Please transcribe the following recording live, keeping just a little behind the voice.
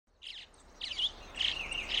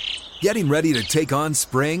Getting ready to take on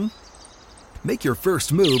spring? Make your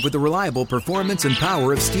first move with the reliable performance and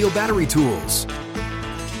power of Steel battery tools.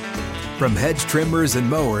 From hedge trimmers and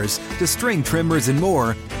mowers to string trimmers and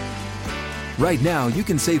more, right now you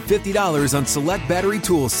can save $50 on select battery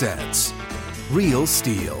tool sets. Real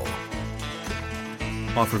Steel.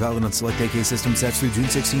 Offer valid on select AK system sets through June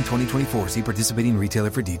 16, 2024. See participating retailer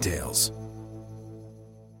for details.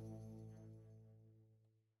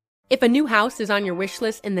 If a new house is on your wish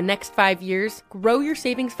list in the next 5 years, grow your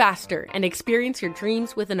savings faster and experience your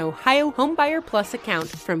dreams with an Ohio Homebuyer Plus account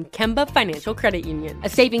from Kemba Financial Credit Union. A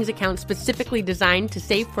savings account specifically designed to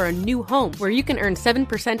save for a new home where you can earn 7%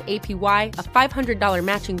 APY, a $500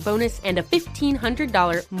 matching bonus, and a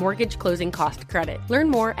 $1,500 mortgage closing cost credit. Learn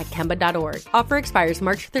more at Kemba.org. Offer expires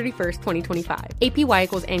March 31st, 2025. APY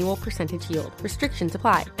equals annual percentage yield. Restrictions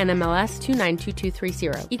apply. NMLS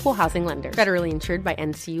 292230. Equal housing lender. Federally insured by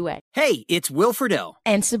NCUA. Hey, it's Will Friedle.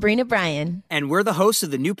 And Sabrina Bryan. And we're the hosts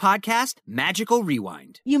of the new podcast, Magical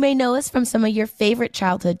Rewind. You may know us from some of your favorite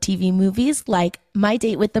childhood TV movies like My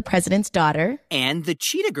Date with the President's Daughter. And the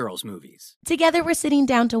Cheetah Girls movies. Together, we're sitting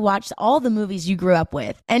down to watch all the movies you grew up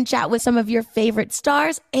with and chat with some of your favorite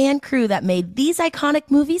stars and crew that made these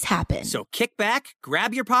iconic movies happen. So kick back,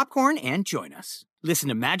 grab your popcorn, and join us. Listen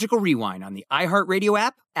to Magical Rewind on the iHeartRadio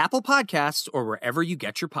app, Apple Podcasts, or wherever you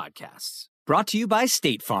get your podcasts. Brought to you by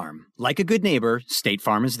State Farm. Like a good neighbor, State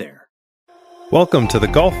Farm is there. Welcome to the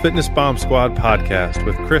Golf Fitness Bomb Squad podcast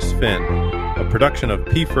with Chris Finn, a production of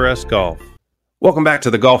P4S Golf. Welcome back to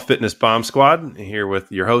the Golf Fitness Bomb Squad. Here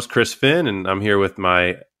with your host, Chris Finn, and I'm here with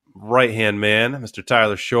my right-hand man, Mr.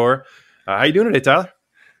 Tyler Shore. How you doing today, Tyler?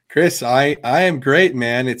 Chris, I am great,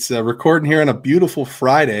 man. It's recording here on a beautiful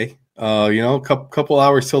Friday. A couple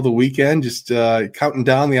hours till the weekend, just counting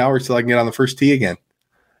down the hours till I can get on the first tee again.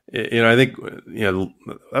 I think that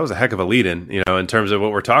was a heck of a lead-in. In terms of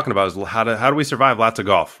what we're talking about is how do we survive lots of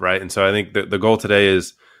golf, right? And so I think the goal today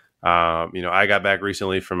is, I got back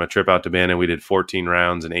recently from a trip out to Bandon. We did 14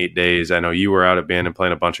 rounds in 8 days. I know you were out at Bandon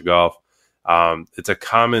playing a bunch of golf. It's a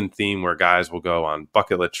common theme where guys will go on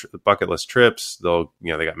bucket list trips. They'll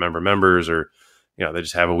they got members, or they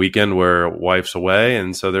just have a weekend where wife's away,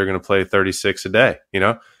 and so they're going to play 36 a day. Is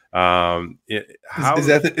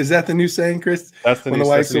that the new saying, Chris? That's the when new the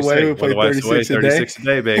wife's away, we play 36 a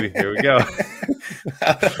day, baby. Here we go.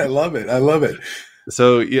 I love it.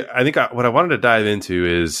 So I think what I wanted to dive into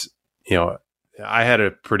is, I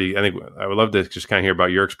would love to just kind of hear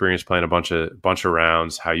about your experience playing a bunch of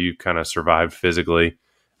rounds, how you kind of survived physically.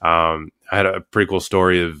 I had a pretty cool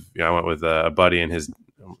story of, I went with a buddy and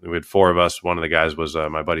we had four of us. One of the guys was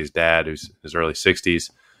my buddy's dad, who's in his early 60s.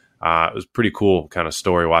 It was a pretty cool kind of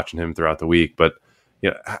story watching him throughout the week. But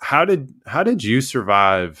how did you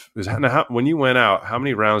survive? When you went out, how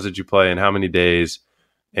many rounds did you play and how many days?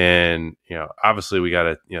 And obviously we got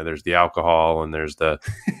to there's the alcohol and there's the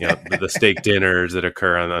the steak dinners that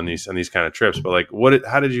occur on these kind of trips. But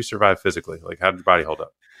how did you survive physically? How did your body hold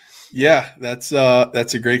up? Yeah, that's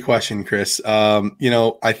a great question, Chris.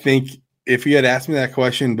 I think if you had asked me that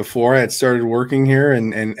question before I had started working here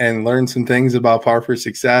and learned some things about Par for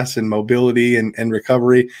Success and mobility and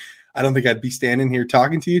recovery, I don't think I'd be standing here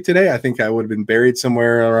talking to you today. I think I would have been buried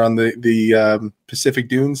somewhere around the Pacific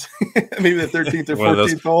Dunes, maybe the 13th or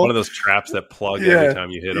 14th hole. One of those traps that plug every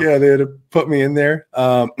time you hit them. Yeah, they had to put me in there.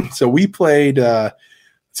 So we played 8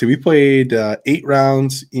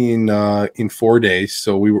 rounds in 4 days.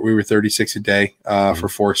 So we were 36 a day for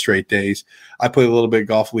 4 straight days. I played a little bit of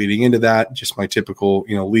golf leading into that, just my typical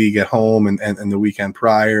league at home and the weekend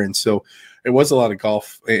prior, and so it was a lot of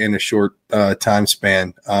golf in a short time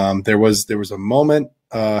span. There was a moment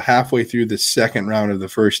halfway through the second round of the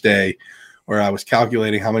first day where I was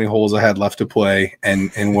calculating how many holes I had left to play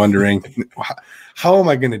and wondering how am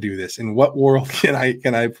I going to do this? In what world can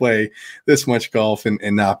I play this much golf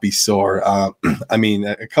and not be sore? A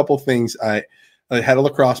couple things. I had a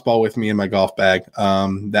lacrosse ball with me in my golf bag.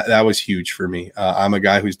 That was huge for me. I'm a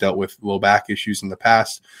guy who's dealt with low back issues in the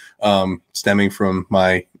past, stemming from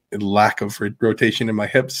my lack of rotation in my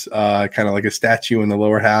hips, kind of like a statue in the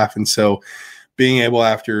lower half. And so being able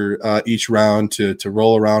after each round to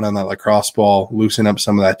roll around on that lacrosse ball, loosen up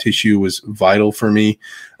some of that tissue was vital for me.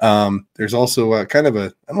 There's also kind of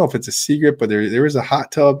I don't know if it's a secret, but there was a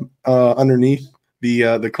hot tub underneath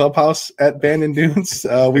the clubhouse at Bandon Dunes.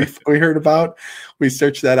 We heard about, we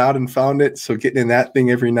searched that out and found it. So getting in that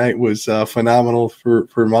thing every night was phenomenal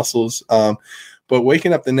for muscles. But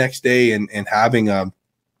waking up the next day and having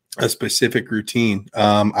a specific routine.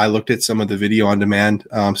 I looked at some of the video on demand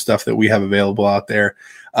stuff that we have available out there.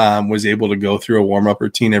 Was able to go through a warm-up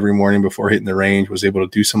routine every morning before hitting the range, was able to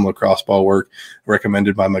do some lacrosse ball work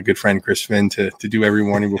recommended by my good friend Chris Finn to do every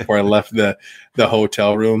morning before I left the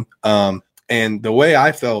hotel room. And the way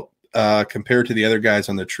I felt compared to the other guys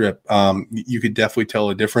on the trip, you could definitely tell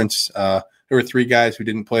a difference. There were 3 guys who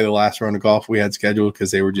didn't play the last round of golf we had scheduled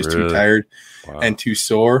because they were just too tired and too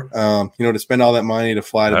sore. To spend all that money to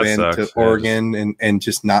fly to Oregon and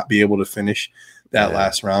just not be able to finish that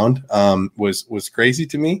last round was crazy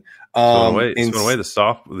to me.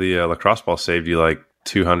 The lacrosse ball saved you like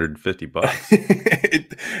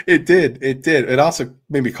 $250. It did. It also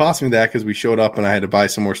maybe cost me that because we showed up and I had to buy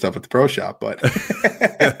some more stuff at the pro shop. But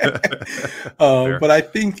but I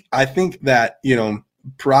think that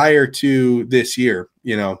prior to this year,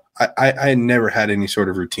 I had never had any sort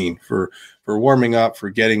of routine for warming up, for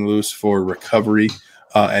getting loose, for recovery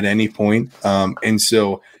at any point. And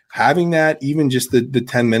so having that, even just the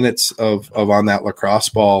 10 minutes of on that lacrosse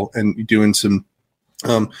ball and doing some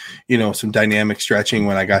dynamic stretching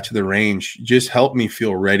when I got to the range just helped me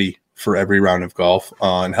feel ready for every round of golf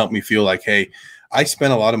and helped me feel like, hey, I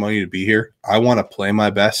spent a lot of money to be here. I want to play my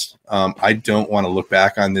best. I don't want to look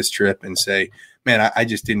back on this trip and say, man, I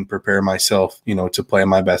just didn't prepare myself, to play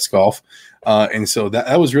my best golf. And so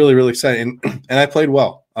that was really, really exciting. And I played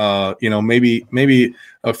well. Maybe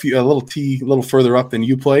a little further up than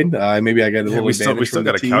you played. Maybe I got a little. We still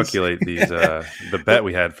got to calculate these the bet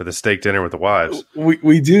we had for the steak dinner with the wives.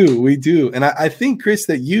 We do, and I think, Chris,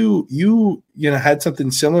 that you had something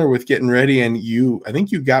similar with getting ready, and I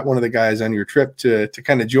think you got one of the guys on your trip to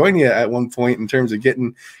kind of join you at one point in terms of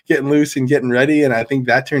getting loose and getting ready, and I think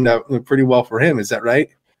that turned out pretty well for him. Is that right?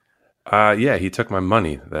 Yeah, he took my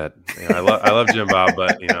money. That I love Jim Bob,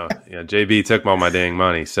 but JB took all my dang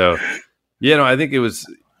money. So, I think it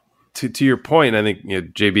was to your point. I think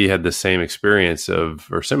JB had the same experience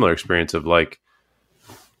or similar experience of like,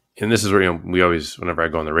 and this is where we always, whenever I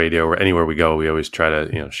go on the radio or anywhere we go, we always try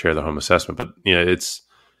to share the home assessment. But it's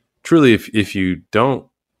truly if you don't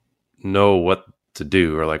know what to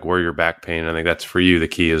do or like where your back pain, I think that's for you. The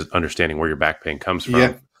key is understanding where your back pain comes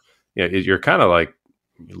from. Yeah, you're kind of like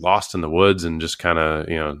lost in the woods and just kind of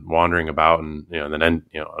wandering about, and then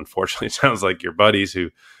unfortunately it sounds like your buddies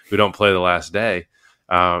who don't play the last day,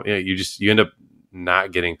 you end up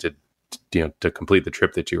not getting to complete the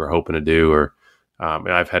trip that you were hoping to do. Or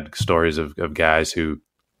I've had stories of guys who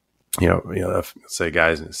say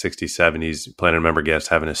guys in the 60s, 70s playing a member guest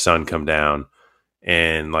having his son come down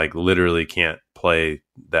and like literally can't play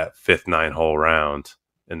that 5th 9-hole round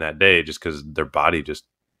in that day just because their body just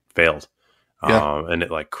failed. And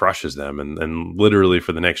it like crushes them. And literally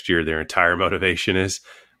for the next year, their entire motivation is,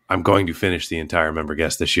 I'm going to finish the entire member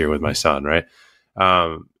guest this year with my son. Right.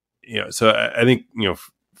 So I think,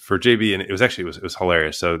 for JB, and it was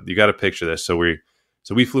hilarious. So you got to picture this. So we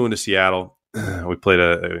flew into Seattle. We played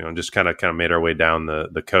just kind of made our way down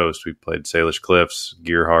the coast. We played Salish Cliffs,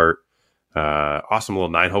 Gearhart, awesome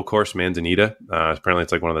little 9-hole course, Manzanita. Apparently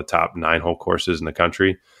it's like one of the top 9-hole courses in the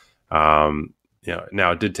country.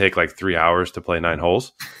 Now it did take like 3 hours to play 9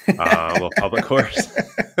 holes, a little public course,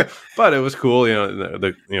 but it was cool.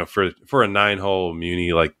 For a 9-hole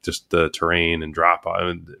muni, like just the terrain and drop,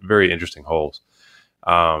 very interesting holes.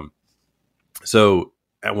 So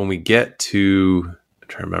when we get to, I'm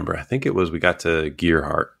trying to remember, I think we got to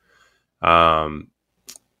Gearhart.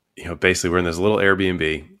 Basically we're in this little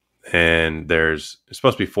Airbnb, and it's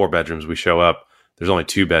supposed to be 4 bedrooms. We show up, there's only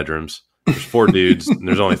 2 bedrooms. There's 4 dudes, and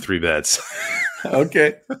there's only 3 beds.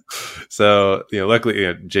 Okay. So, luckily,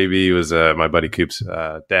 JB was my buddy Coop's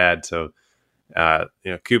dad. So,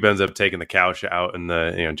 Coop ends up taking the couch out, and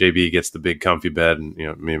JB gets the big comfy bed, and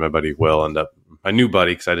me and my buddy Will end up, my new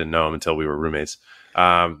buddy, because I didn't know him until we were roommates.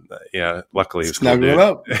 Luckily, he was cool, dude.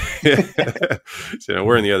 Up. So,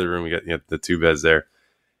 we're in the other room. We got the 2 beds there,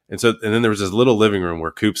 and then there was this little living room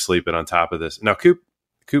where Coop's sleeping on top of this. Now, Coop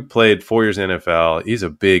played 4 years in NFL. He's a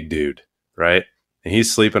big dude, right? And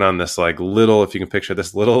he's sleeping on this like little, if you can picture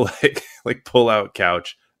this little like pull out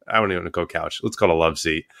couch. I don't even call couch. Let's call it a love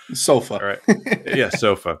seat. Sofa. All right. Yeah,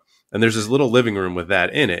 sofa. And there's this little living room with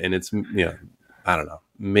that in it. And it's, I don't know,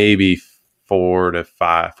 maybe 4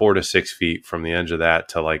 to 6 feet from the edge of that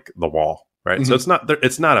to like the wall. Right. Mm-hmm. So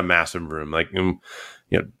it's not a massive room. Like,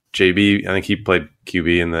 JB, I think he played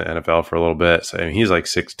QB in the NFL for a little bit. So he's like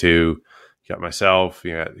 6'2". You got myself.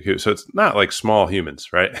 So it's not like small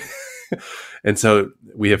humans. Right. And so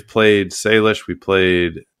we have played Salish.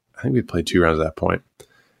 I think we played 2 rounds at that point.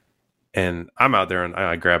 And I'm out there and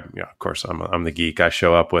I grab, of course, I'm the geek. I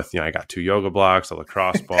show up with, I got 2 yoga blocks, a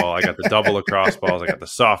lacrosse ball. I got the double lacrosse balls. I got the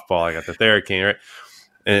softball. I got the Theracane, right?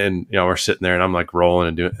 And, we're sitting there and I'm like rolling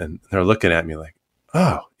and doing, and they're looking at me like,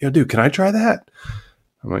 oh, dude, can I try that?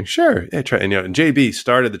 I'm like, sure. Yeah, try. And, and JB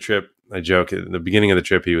started the trip. I joke at the beginning of the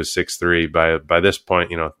trip, he was 6'3". By this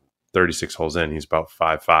point, 36 holes in, he's about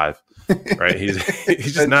 5'5", right? He's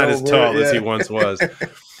just not as tall as he once was.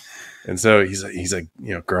 And so he's like,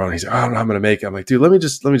 growing. He's like, oh, I'm going to make it. I'm like, dude, let me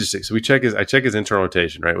just see. So I check his internal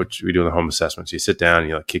rotation, right? Which we do in the home assessments. You sit down and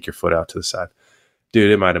you kick your foot out to the side. Dude,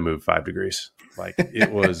 it might've moved 5 degrees. Like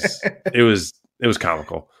it was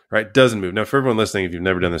comical, right? Doesn't move. Now for everyone listening, if you've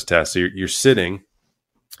never done this test, so you're sitting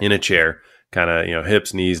in a chair, kind of,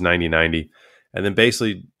 hips, knees, 90-90. And then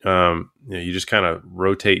basically, you just kind of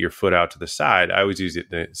rotate your foot out to the side. I always use it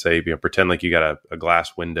to say, pretend like you got a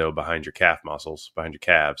glass window behind your calf muscles, behind your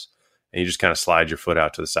calves. And you just kind of slide your foot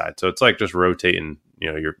out to the side. So it's like just rotating,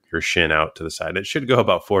 your shin out to the side. It should go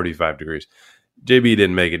about 45 degrees. JB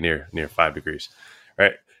didn't make it near 5 degrees,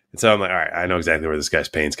 right? And so I'm like, all right, I know exactly where this guy's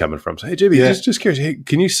pain's coming from. So, hey, JB, just curious, hey,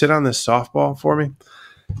 can you sit on this softball for me?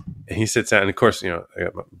 And he sits down. And of course, I got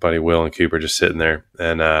my buddy Will and Cooper just sitting there.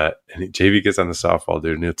 And JB gets on the softball,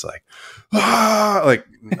 dude, and it's like, like,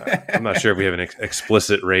 I'm not sure if we have an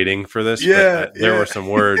explicit rating for this, but there were some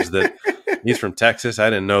words that he's from Texas. I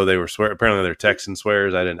didn't know they were swear. Apparently they're Texan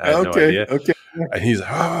swears. I had no idea. Okay. And he's like,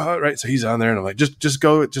 right. So he's on there and I'm like, just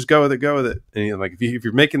go with it. And he's like, if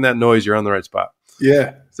you're making that noise, you're on the right spot.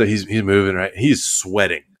 Yeah. So he's moving, right? He's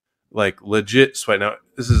sweating, like legit sweat. Now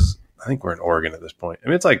I think we're in Oregon at this point. I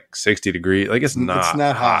mean, it's like 60 degrees. Like it's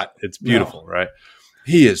not hot. It's beautiful, right?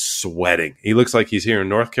 He is sweating. He looks like he's here in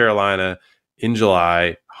North Carolina in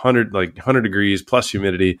July, 100 degrees plus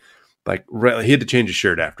humidity. Like he had to change his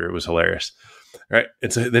shirt after. It was hilarious, right?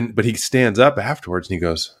 And so but he stands up afterwards and he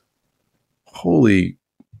goes, "Holy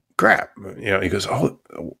crap!" He goes, "Oh,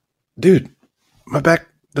 dude, my back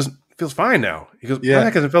feels fine now." He goes, "My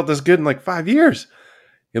back hasn't felt this good in like 5 years."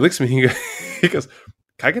 He looks at me. He goes,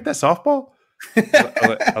 "Can I get that softball?"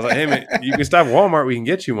 I was like, "Hey man, you can stop at Walmart. We can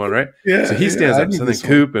get you one, right?" Yeah. So he stands up. So then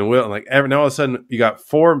Coop and Will, and now all of a sudden you got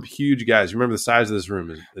 4 huge guys. Remember the size of this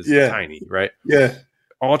room is tiny, right? Yeah.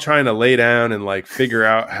 All trying to lay down and like figure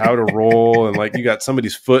out how to roll, and like you got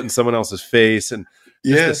somebody's foot in someone else's face, and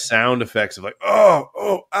just the sound effects of like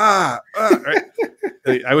right.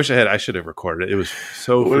 I wish I should have recorded it. It was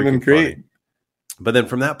so freaking great. Funny. But then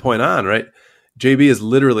from that point on, right, JB is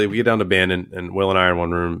literally, we get down to Bandon and Will and I are in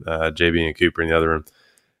one room, JB and Cooper in the other room.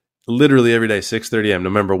 Literally every day, 6:30 a.m.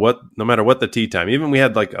 No matter what the tea time. Even we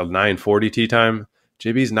had like a 9:40 tea time.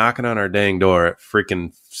 JB's knocking on our dang door at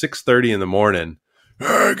freaking 6:30 in the morning.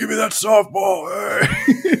 Hey, give me that softball.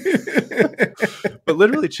 Hey. But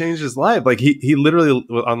literally changed his life. Like he literally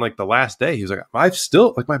on like the last day, he was like, I've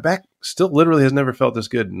still like my back still literally has never felt this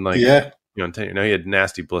good. And like, now he had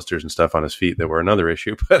nasty blisters and stuff on his feet that were another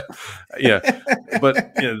issue, but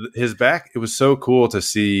his back, it was so cool to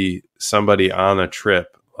see somebody on a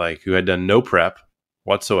trip, like who had done no prep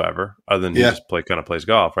whatsoever other than he just plays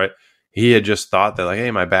golf. Right. He had just thought that like, hey,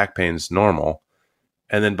 my back pain's normal.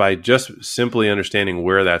 And then by just simply understanding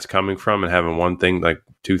where that's coming from and having one thing, like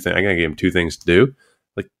 2 things, I gave him 2 things to do.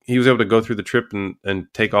 Like he was able to go through the trip and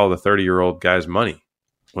take all the 30-year-old guy's money,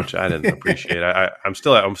 which I didn't appreciate. I'm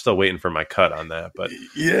still waiting for my cut on that, but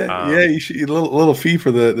you should a little fee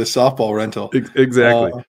for the softball rental.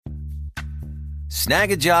 Exactly.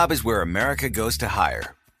 Snag a Job is where America goes to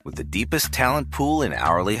hire, with the deepest talent pool in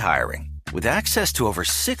hourly hiring. With access to over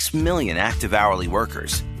 6 million active hourly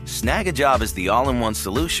workers, Snag a Job is the all-in-one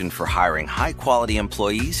solution for hiring high-quality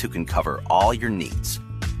employees who can cover all your needs.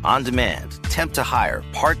 On demand, temp to hire,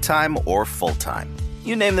 part-time or full-time.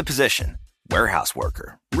 You name the position. Warehouse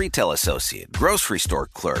worker, retail associate, grocery store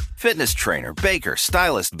clerk, fitness trainer, baker,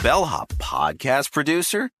 stylist, bellhop, podcast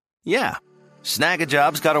producer. Yeah, Snag a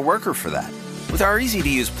Job's got a worker for that. With our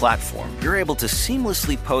easy-to-use platform, you're able to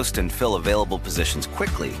seamlessly post and fill available positions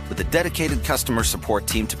quickly with a dedicated customer support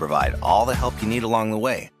team to provide all the help you need along the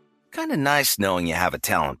way. Kind of nice knowing you have a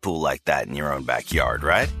talent pool like that in your own backyard,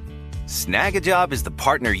 right? Snag a Job is the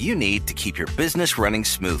partner you need to keep your business running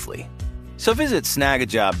smoothly. So visit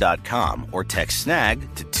snagajob.com or text snag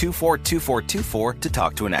to 242424 to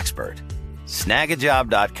talk to an expert.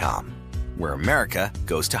 Snagajob.com, where America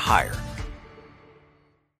goes to hire.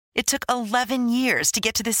 It took 11 years to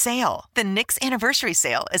get to this sale. The Knix Anniversary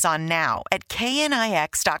Sale is on now at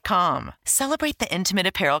knix.com. Celebrate the intimate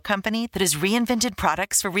apparel company that has reinvented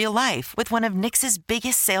products for real life with one of Knix's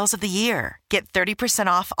biggest sales of the year. Get 30%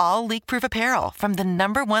 off all leak-proof apparel from the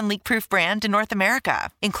 #1 leak-proof brand in North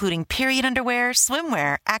America, including period underwear,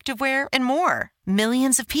 swimwear, activewear, and more.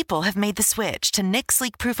 Millions of people have made the switch to Knix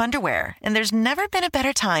leak-proof underwear, and there's never been a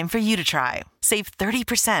better time for you to try. Save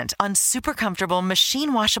 30% on super comfortable,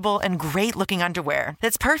 machine-washable, and great-looking underwear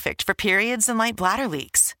that's perfect for periods and light bladder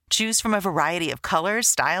leaks. Choose from a variety of colors,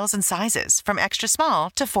 styles, and sizes, from extra small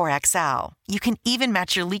to 4XL. You can even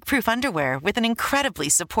match your leak-proof underwear with an incredibly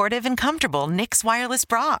supportive and comfortable Knix wireless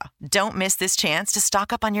bra. Don't miss this chance to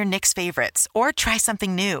stock up on your Knix favorites or try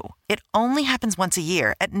something new. It only happens once a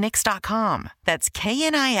year at Knix.com. That's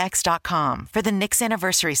KNIX.com for the Knix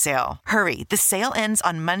Anniversary Sale. Hurry, the sale ends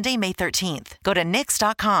on Monday, May 13th. Go to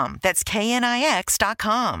Knix.com. That's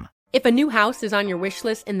KNIX.com. If a new house is on your wish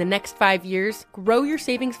list in the next 5 years, grow your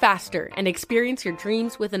savings faster and experience your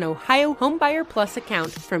dreams with an Ohio Homebuyer Plus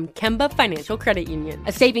account from Kemba Financial Credit Union.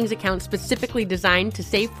 A savings account specifically designed to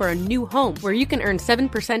save for a new home, where you can earn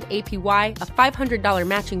 7% APY, a $500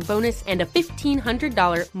 matching bonus, and a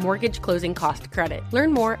 $1,500 mortgage closing cost credit.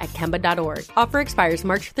 Learn more at Kemba.org. Offer expires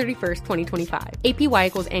March 31st, 2025. APY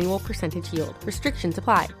equals annual percentage yield. Restrictions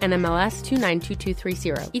apply. NMLS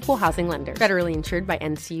 292230. Equal housing lender. Federally insured by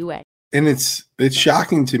NCUA. And it's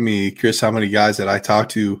shocking to me, Chris, how many guys that I talk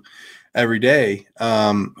to every day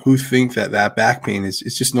who think that back pain is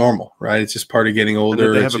just normal, right? It's just part of getting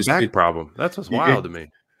older. They have a back problem. That's what's wild to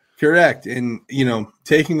me. Correct. And,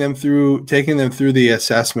 taking them through the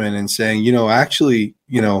assessment and saying, actually,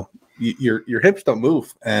 your hips don't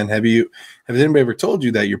move. And has anybody ever told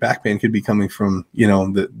you that your back pain could be coming from,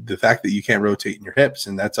 the fact that you can't rotate in your hips?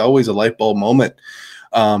 And that's always a light bulb moment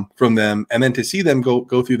from them. And then to see them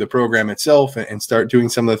go through the program itself and start doing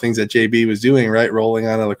some of the things that JB was doing, right? Rolling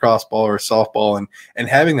on a lacrosse ball or a softball and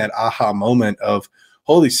having that aha moment of,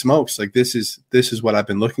 holy smokes, like this is what I've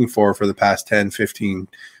been looking for the past 10, 15,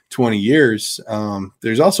 20 years.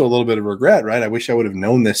 There's also a little bit of regret, right? I wish I would have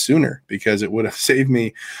known this sooner, because it would have saved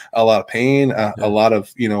me a lot of pain, a lot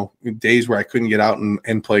of, days where I couldn't get out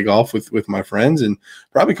and play golf with my friends, and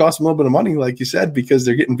probably cost them a little bit of money, like you said, because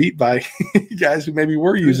they're getting beat by guys who maybe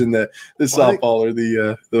were using the softball or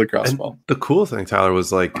the lacrosse ball. The cool thing, Tyler,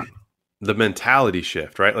 was like the mentality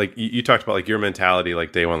shift, right? Like you talked about like your mentality,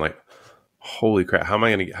 like day one, like, holy crap, how am I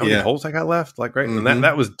going to get, how many holes I got left? Like, right. Mm-hmm. And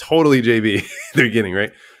that was totally JB at the beginning,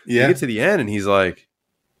 right? Yeah. You get to the end and he's like,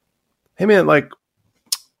 hey man, like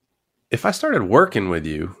if I started working with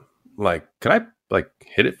you, like, could I like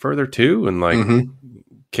hit it further too? And like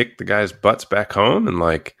kick the guys' butts back home. And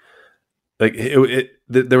like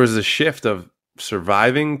there was a shift of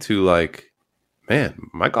surviving to like, man,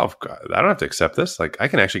 my golf, I don't have to accept this. Like I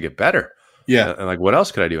can actually get better. Yeah. And like, what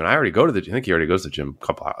else could I do? And I already go to I think he already goes to the gym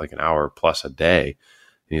like an hour plus a day.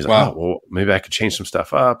 And he's like, oh, well, maybe I could change some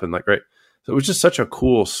stuff up. And like, right. So it was just such a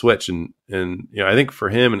cool switch. And I think for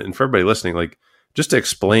him and for everybody listening, like just to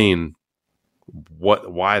explain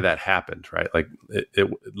why that happened, right? Like it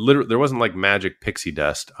literally, there wasn't like magic pixie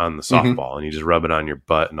dust on the softball and you just rub it on your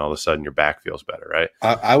butt and all of a sudden your back feels better, right?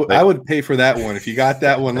 I would pay for that one. If you got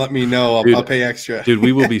that one, let me know. I'll pay extra. Dude,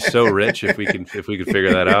 we will be so rich if we could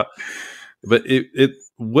figure that out. But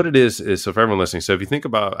what it is so for everyone listening. So if you think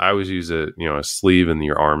about, I always use a sleeve in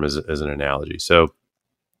your arm as an analogy. So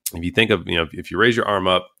if you think of, if you raise your arm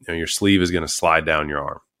up, your sleeve is going to slide down your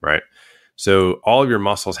arm, right? So all of your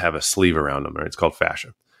muscles have a sleeve around them, right? It's called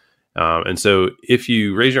fascia. And so if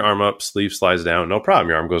you raise your arm up, sleeve slides down, no problem.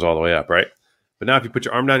 Your arm goes all the way up, right? But now if you put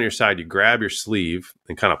your arm down to your side, you grab your sleeve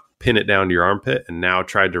and kind of pin it down to your armpit and now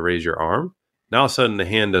try to raise your arm. Now all of a sudden the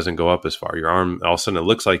hand doesn't go up as far. Your arm, all of a sudden it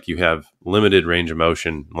looks like you have limited range of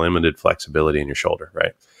motion, limited flexibility in your shoulder,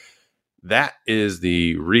 right? That is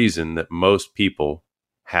the reason that most people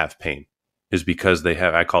have pain, is because they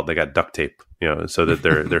got duct tape, so that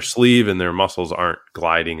their sleeve and their muscles aren't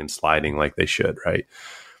gliding and sliding like they should, right?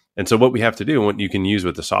 And so what we have to do, what you can use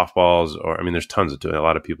with the softballs, or there's tons of it. A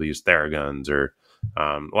lot of people use Theraguns, or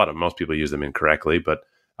most people use them incorrectly, but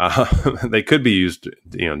they could be used,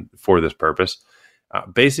 for this purpose.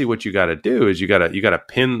 Basically, what you got to do is you got to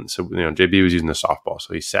pin. So JB was using the softball,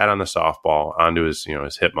 so he sat on the softball onto his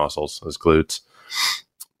his hip muscles, his glutes.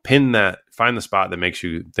 Pin that. Find the spot that makes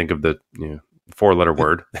you think of the 4-letter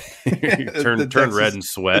word. turn red and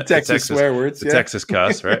sweat. The Texas swear words. The Texas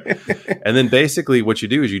cuss, right? And then basically what you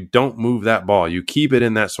do is you don't move that ball. You keep it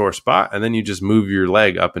in that sore spot, and then you just move your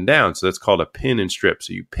leg up and down. So that's called a pin and strip.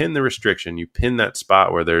 So you pin the restriction. You pin that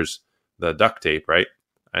spot where there's the duct tape, right?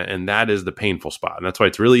 And that is the painful spot. And that's why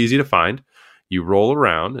it's really easy to find. You roll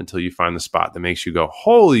around until you find the spot that makes you go,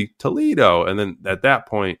 holy Toledo. And then at that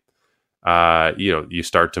point, you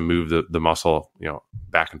start to move the muscle,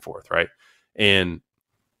 back and forth. Right. And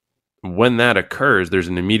when that occurs, there's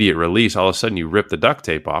an immediate release. All of a sudden you rip the duct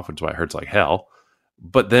tape off, which is why it hurts like hell.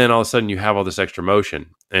 But then all of a sudden you have all this extra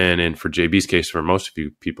motion. And for JB's case, for most of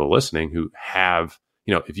you people listening who have,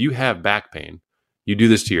 if you have back pain, you do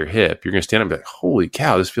this to your hip, you're going to stand up and be like, holy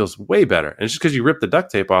cow, this feels way better. And it's just because you rip the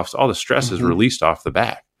duct tape off, so all the stress is released off the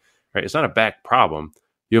back, right? It's not a back problem.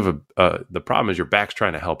 You have the problem is your back's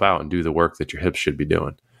trying to help out and do the work that your hips should be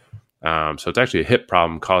doing. So it's actually a hip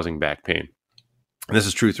problem causing back pain. And this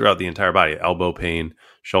is true throughout the entire body. Elbow pain,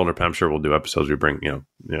 shoulder pain. I'm sure we'll do episodes we bring,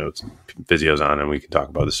 physios on, and we can talk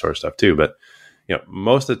about this sort of stuff too. But,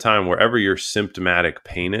 most of the time, wherever your symptomatic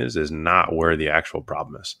pain is not where the actual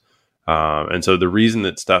problem is. And so the reason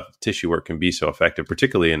that tissue work can be so effective,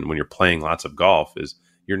 particularly when you're playing lots of golf, is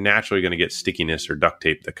you're naturally going to get stickiness or duct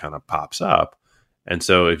tape that kind of pops up. And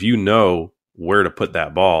so if you know where to put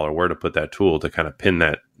that ball or where to put that tool to kind of pin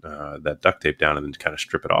that duct tape down and then kind of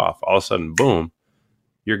strip it off, all of a sudden, boom,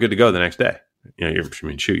 you're good to go the next day. You're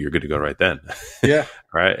good to go right then. Yeah.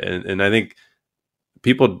 Right. And I think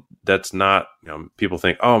people, that's not, people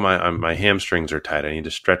think, oh, my hamstrings are tight. I need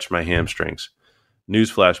to stretch my hamstrings.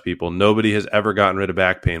 Newsflash, people, nobody has ever gotten rid of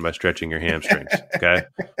back pain by stretching your hamstrings. Okay.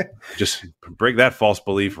 Just break that false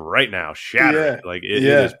belief right now. Shatter it. Like it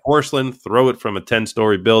is porcelain. Throw it from a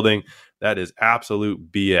 10-story building. That is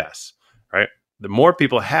absolute BS. Right. The more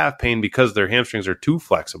people have pain because their hamstrings are too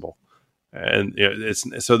flexible. And there's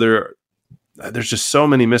just so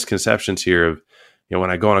many misconceptions here of,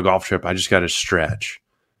 when I go on a golf trip, I just got to stretch.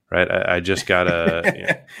 Right. I just got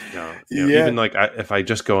to, even like if I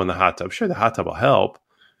just go in the hot tub, sure, the hot tub will help.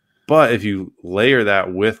 But if you layer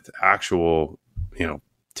that with actual,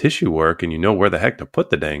 tissue work and where the heck to put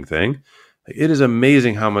the dang thing, it is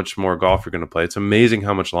amazing how much more golf you're going to play. It's amazing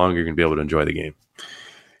how much longer you're going to be able to enjoy the game.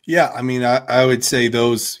 Yeah. I mean, I would say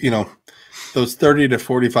those 30 to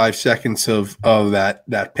 45 seconds of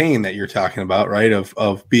that pain that you're talking about, right.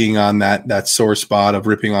 Of being on that sore spot, of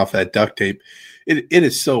ripping off that duct tape. It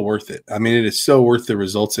is so worth it. I mean, it is so worth the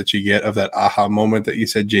results that you get of that aha moment that you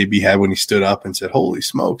said JB had when he stood up and said, holy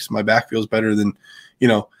smokes, my back feels better than,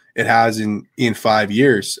 it has in 5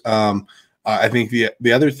 years. I think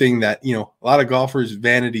the other thing that, a lot of golfers,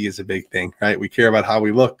 vanity is a big thing, right? We care about how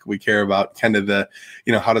we look. We care about kind of the,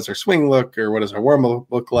 how does our swing look or what does our warm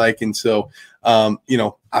up look like? And so, I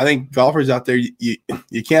think golfers out there,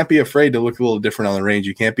 you can't be afraid to look a little different on the range.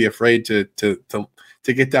 You can't be afraid to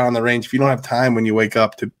get down on the range. If you don't have time when you wake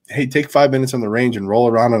up take 5 minutes on the range and roll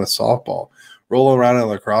around on a softball, roll around on a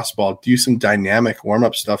lacrosse ball, do some dynamic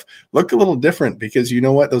warm-up stuff, look a little different, because you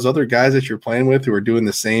know what? Those other guys that you're playing with who are doing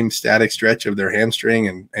the same static stretch of their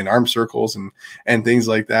hamstring and arm circles and things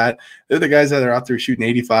like that, they're the guys that are out there shooting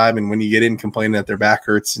 85, and when you get in complaining that their back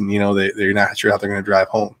hurts and, they're not sure how they're going to drive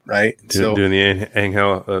home, right? Doing the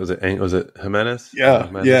Angel, was it Jimenez? Yeah,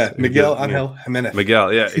 Jimenez? Yeah, Miguel Angel Jimenez.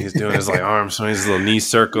 Miguel, yeah, he's doing his arm swings, his little knee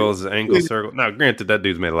circles, his ankle circle. Now, granted, that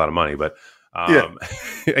dude's made a lot of money, but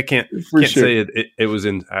I can't say it was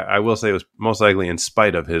in. I will say it was most likely in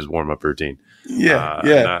spite of his warm up routine. Not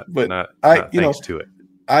thanks to it.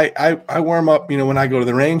 I warm up, when I go to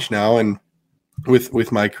the range now, and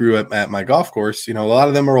with my crew at my golf course, a lot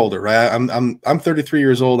of them are older, right? I'm 33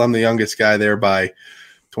 years old. I'm the youngest guy there by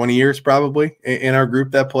 20 years probably in our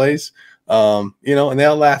group that plays. And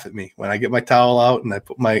they'll laugh at me when I get my towel out and I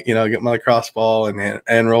put my, get my lacrosse ball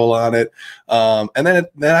and roll on it. And then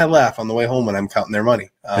I laugh on the way home when I'm counting their money.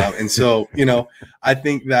 And so, I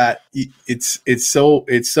think that it's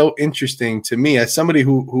so interesting to me as somebody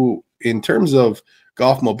who in terms of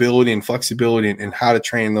golf mobility and flexibility and how to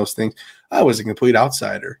train those things, I was a complete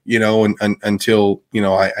outsider, until,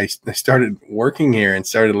 I started working here and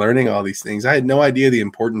started learning all these things. I had no idea the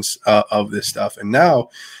importance of this stuff. And now,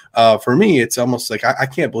 for me, it's almost like I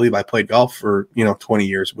can't believe I played golf for 20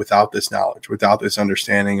 years without this knowledge, without this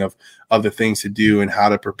understanding of the things to do and how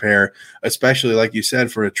to prepare, especially like you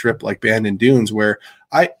said, for a trip like Bandon Dunes, where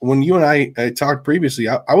when you and I talked previously,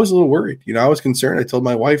 I was a little worried. I was concerned. I told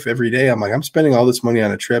my wife every day, I'm like, I'm spending all this money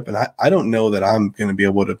on a trip, and I don't know that I'm going to be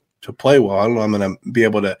able to play well. I don't know I'm going to be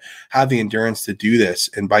able to have the endurance to do this.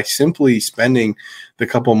 And by simply spending the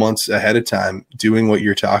couple months ahead of time, doing what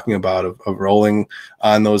you're talking about of rolling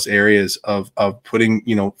on those areas of putting,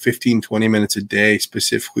 15, 20 minutes a day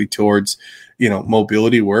specifically towards,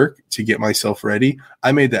 mobility work to get myself ready.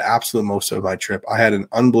 I made the absolute most of my trip. I had an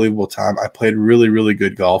unbelievable time. I played really, really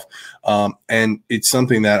good golf. And it's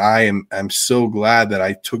something that I'm so glad that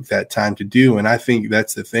I took that time to do. And I think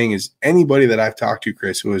that's the thing is anybody that I've talked to,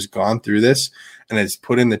 Chris, who has gone through this and has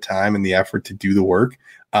put in the time and the effort to do the work,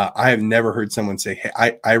 I have never heard someone say,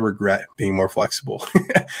 hey, I regret being more flexible.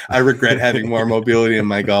 I regret having more mobility in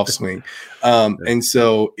my golf swing. And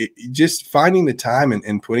so just finding the time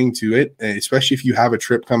and putting to it, especially if you have a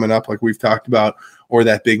trip coming up like we've talked about, or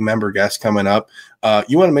that big member guest coming up,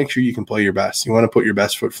 you want to make sure you can play your best. You want to put your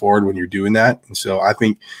best foot forward when you're doing that. And so I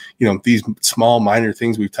think, these small minor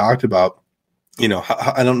things we've talked about,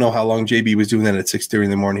 I don't know how long JB was doing that at 6:30 in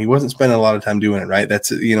the morning. He wasn't spending a lot of time doing it, right?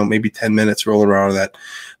 That's, maybe 10 minutes rolling around that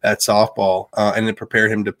softball. And it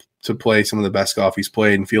prepared him to play some of the best golf he's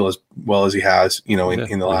played and feel as well as he has, in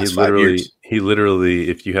the last 5 years. He literally,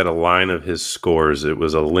 if you had a line of his scores, it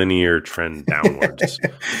was a linear trend downwards.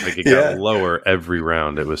 Like it got lower every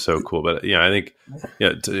round. It was so cool. But I think,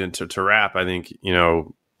 to wrap, I think,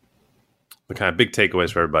 the kind of big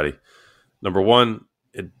takeaways for everybody. Number one,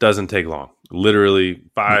 it doesn't take long. Literally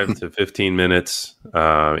 5 to 15 minutes,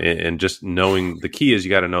 and just knowing the key is you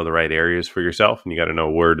got to know the right areas for yourself, and you got to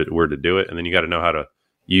know where to do it, and then you got to know how to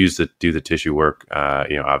do the tissue work,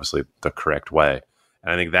 obviously the correct way.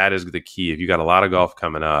 And I think that is the key. If you got a lot of golf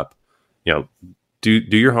coming up, do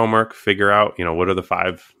your homework, figure out what are the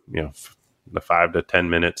 5 to 10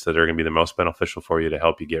 minutes that are going to be the most beneficial for you to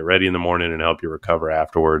help you get ready in the morning and help you recover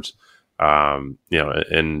afterwards.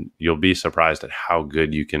 And you'll be surprised at how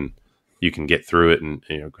good you can get through it, and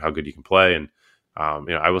how good you can play. And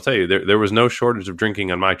I will tell you, there was no shortage of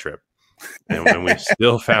drinking on my trip, and we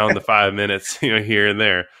still found the 5 minutes, here and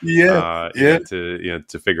there,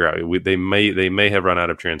 to figure out. They may have run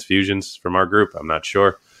out of transfusions from our group. I'm not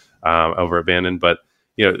sure over at Bandon, but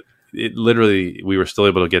it literally, we were still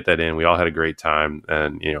able to get that in. We all had a great time,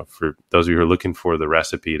 and for those of you who are looking for the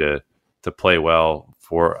recipe to play well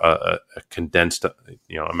for a condensed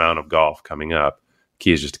amount of golf coming up,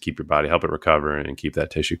 key is just to keep your body, help it recover, and keep that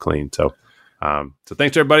tissue clean. So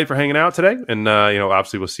thanks to everybody for hanging out today. And,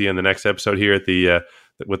 obviously we'll see you in the next episode here at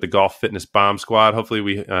with the Golf Fitness Bomb Squad. Hopefully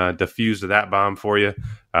we diffused that bomb for you,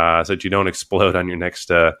 so that you don't explode on your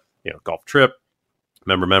next, golf trip.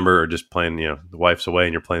 Member, or just playing, the wife's away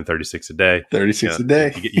and you're playing 36 a day. 36 a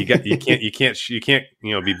day. You can't,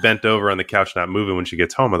 be bent over on the couch not moving when she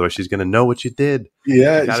gets home. Otherwise, she's going to know what you did.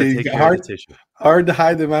 Yeah, hard to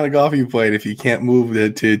hide the amount of golf you played if you can't move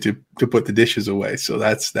to put the dishes away. So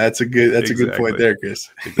that's a good point there, Chris.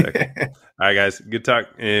 Exactly. All right, guys, good talk,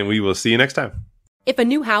 and we will see you next time. If a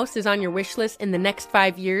new house is on your wish list in the next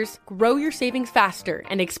 5 years, grow your savings faster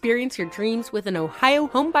and experience your dreams with an Ohio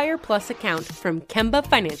Homebuyer Plus account from Kemba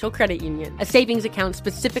Financial Credit Union. A savings account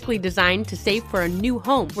specifically designed to save for a new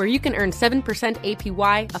home, where you can earn 7%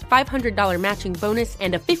 APY, a $500 matching bonus,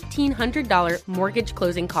 and a $1,500 mortgage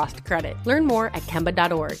closing cost credit. Learn more at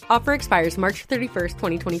Kemba.org. Offer expires March 31st,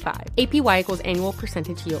 2025. APY equals annual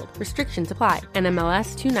percentage yield. Restrictions apply.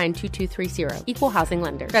 NMLS 292230. Equal housing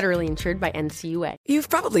lender. Federally insured by NCUA. You've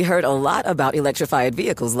probably heard a lot about electrified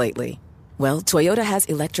vehicles lately. Well, Toyota has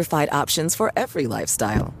electrified options for every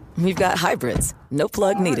lifestyle. We've got hybrids, no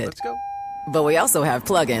plug needed. Let's go. But we also have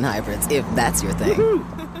plug-in hybrids, if that's your thing. Woo-hoo.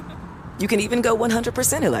 You can even go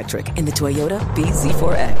 100% electric in the Toyota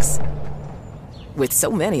BZ4X. With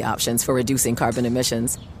so many options for reducing carbon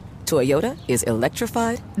emissions, Toyota is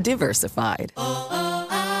electrified, diversified.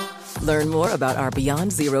 Learn more about our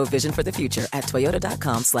Beyond Zero vision for the future at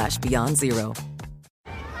toyota.com/Beyond Zero.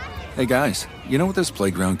 Hey guys, you know what this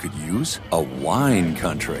playground could use? A wine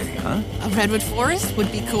country, huh? A redwood forest would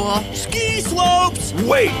be cool. Ski slopes!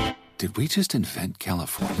 Wait! Did we just invent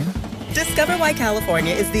California? Discover why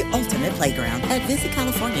California is the ultimate playground at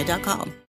visitcalifornia.com.